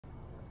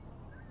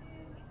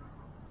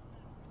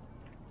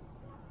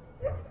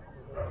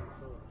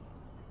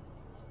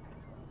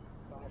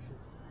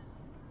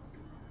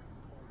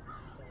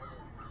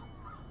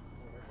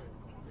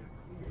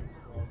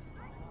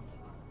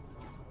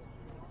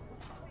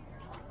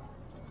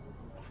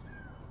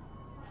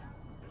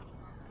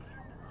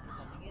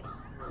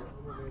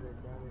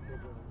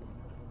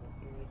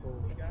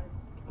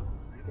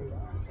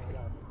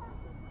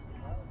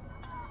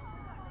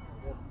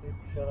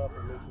Shut up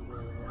and make you go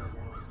around.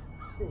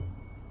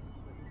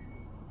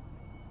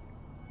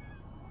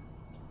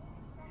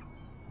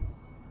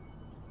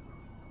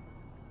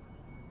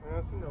 I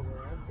don't know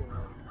where I'm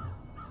going.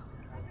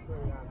 I'm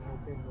putting out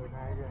Midsummer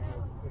Niagara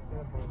and the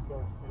temple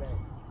goes today.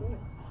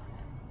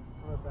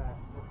 If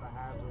I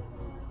have it,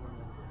 maybe.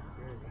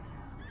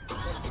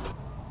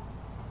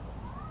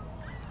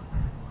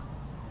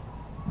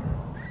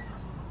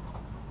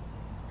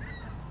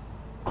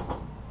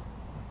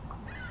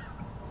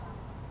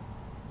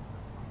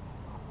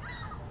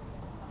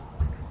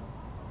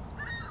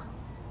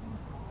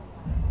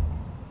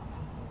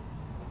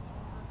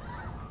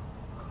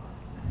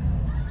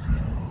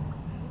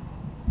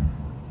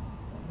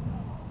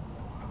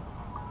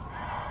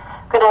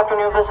 Good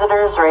afternoon,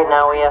 visitors. Right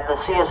now we have the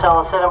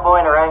CSL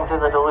Assiniboine arriving through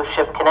the Duluth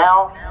Ship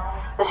Canal.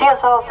 The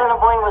CSL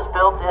Assiniboine was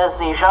built as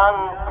the Jean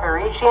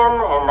Parisian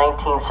in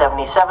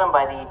 1977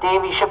 by the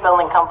Davy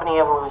Shipbuilding Company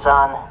of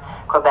Lausanne,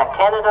 Quebec,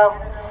 Canada.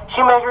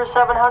 She measures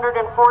 740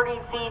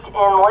 feet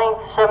in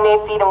length,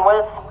 78 feet in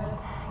width,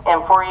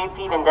 and 48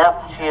 feet in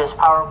depth. She is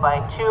powered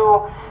by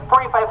two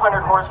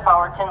 4,500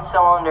 horsepower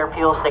 10-cylinder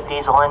fuel-stick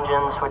diesel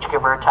engines, which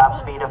give her a top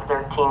speed of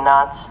 13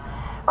 knots,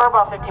 or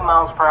about 50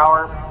 miles per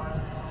hour.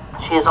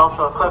 She is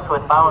also equipped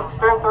with bow and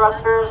stern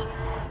thrusters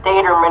to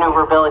aid her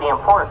maneuverability in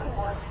port.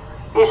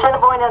 The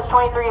Assiniboine has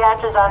 23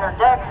 hatches on her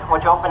deck,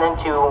 which open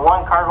into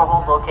one cargo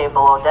hold located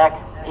below deck.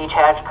 Each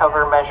hatch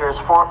cover measures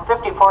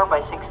 54 by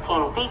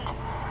 16 feet.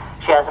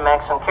 She has a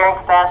maximum carrying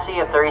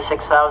capacity of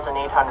 36,800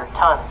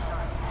 tons.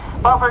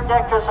 Above her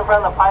deck, just in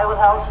front of the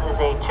pilot house,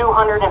 is a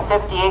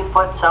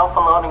 258-foot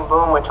self-unloading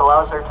boom, which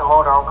allows her to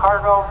load her own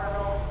cargo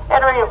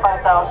at a rate of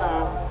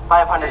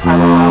 5,500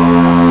 tons.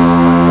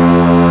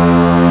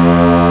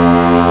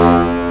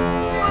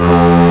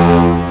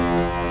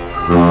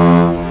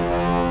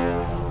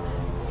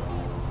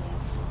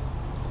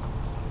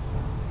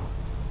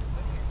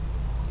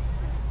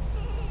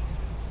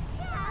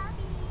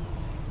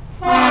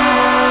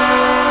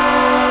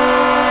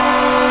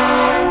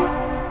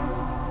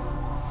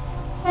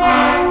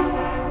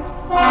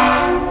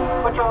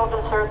 What you all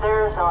just heard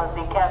there is known as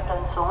the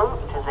Captain's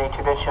Salute, which is a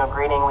traditional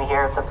greeting we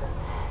hear at the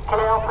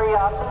canal pretty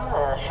often.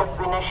 The ship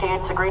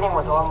initiates the greeting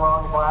with one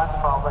long blast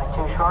followed by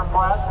two short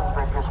blasts, and the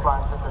bridge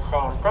responds with the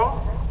same thing.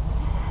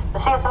 The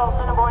CSL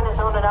Assiniboine is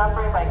owned and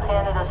operated by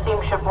Canada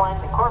Steamship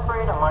Lines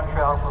Incorporated in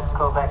Montreal,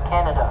 Quebec,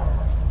 Canada.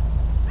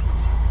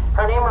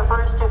 Her name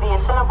refers to the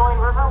Assiniboine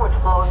River, which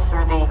flows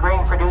through the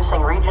grain-producing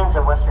regions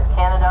of Western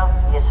Canada.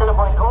 The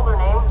Assiniboine's older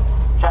name,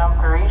 Jean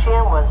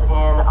Parisian, was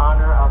in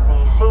honor of the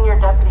senior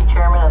deputy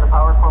chairman of the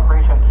Power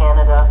Corporation of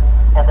Canada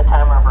at the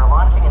time of her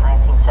launching in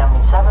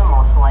 1977,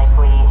 most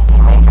likely a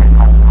major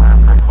customer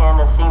for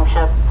Canada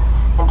Steamship.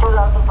 In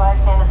 2005,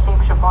 Canada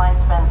Steamship Line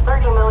spent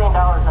 $30 million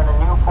on a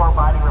new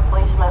four-body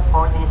replacement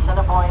for the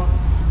Assiniboine.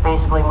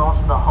 Basically, most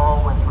of the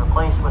hull was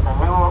replaced with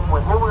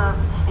newer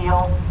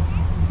steel,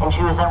 and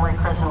she was then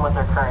rechristened with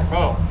her current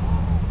name.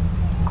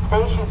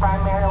 Today, she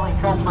primarily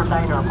transports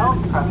iron ore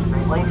pellets across the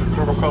Great Lakes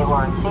through the St.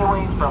 Lawrence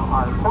Seaway from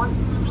our port,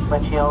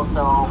 but she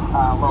also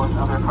loads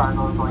other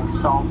cargoes like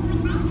salt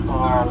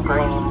and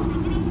grain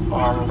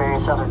and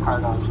various other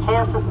cargoes.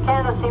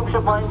 Canada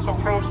Steamship Lines can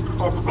trace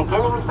its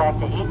beginnings back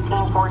to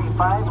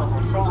 1845 when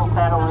the single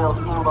paddle wheel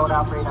steamboat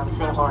operated on the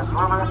St. Lawrence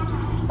River.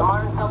 The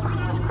modern company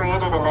was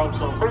created in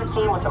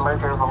 1913 with the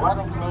merger of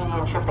 11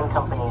 Canadian shipping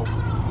companies.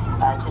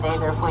 Today,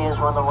 their fleet is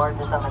one of the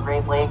largest on the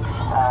Great Lakes.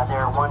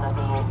 They're one of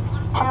the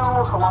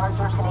two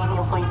larger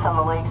Canadian fleets on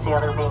the lakes, the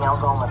other being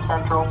Algoma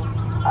Central.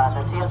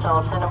 The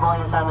CSL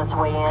Assiniboine is on its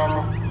way in.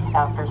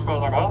 After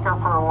staying at anchor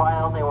for a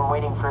while, they were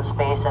waiting for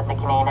space at the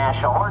Canadian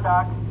National Ore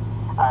Dock.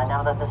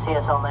 Now that the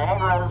CSL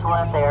Niagara has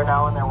left, they are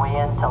now on their way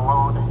in to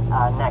load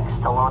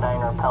next, to load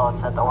iron ore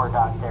pellets at the ore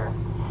dock there.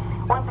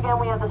 Once again,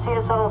 we have the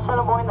CSL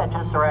Assiniboine that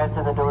just arrived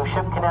through the Duluth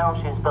Ship Canal.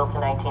 She was built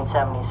in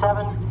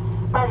 1977.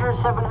 Measures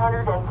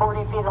 740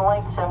 feet in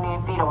length,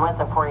 78 feet in width,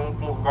 and 48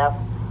 feet in depth.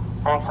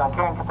 Maximum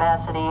carrying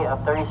capacity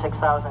of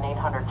 36,800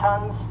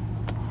 tons.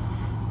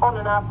 Owned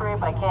and operated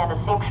by Canada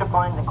Steamship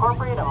Lines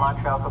Incorporated in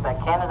Montreal,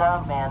 Quebec,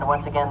 Canada. And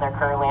once again, they're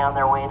currently on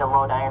their way to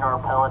load iron ore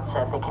pellets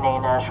at the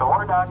Canadian National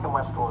Ore Dock in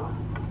West Duluth.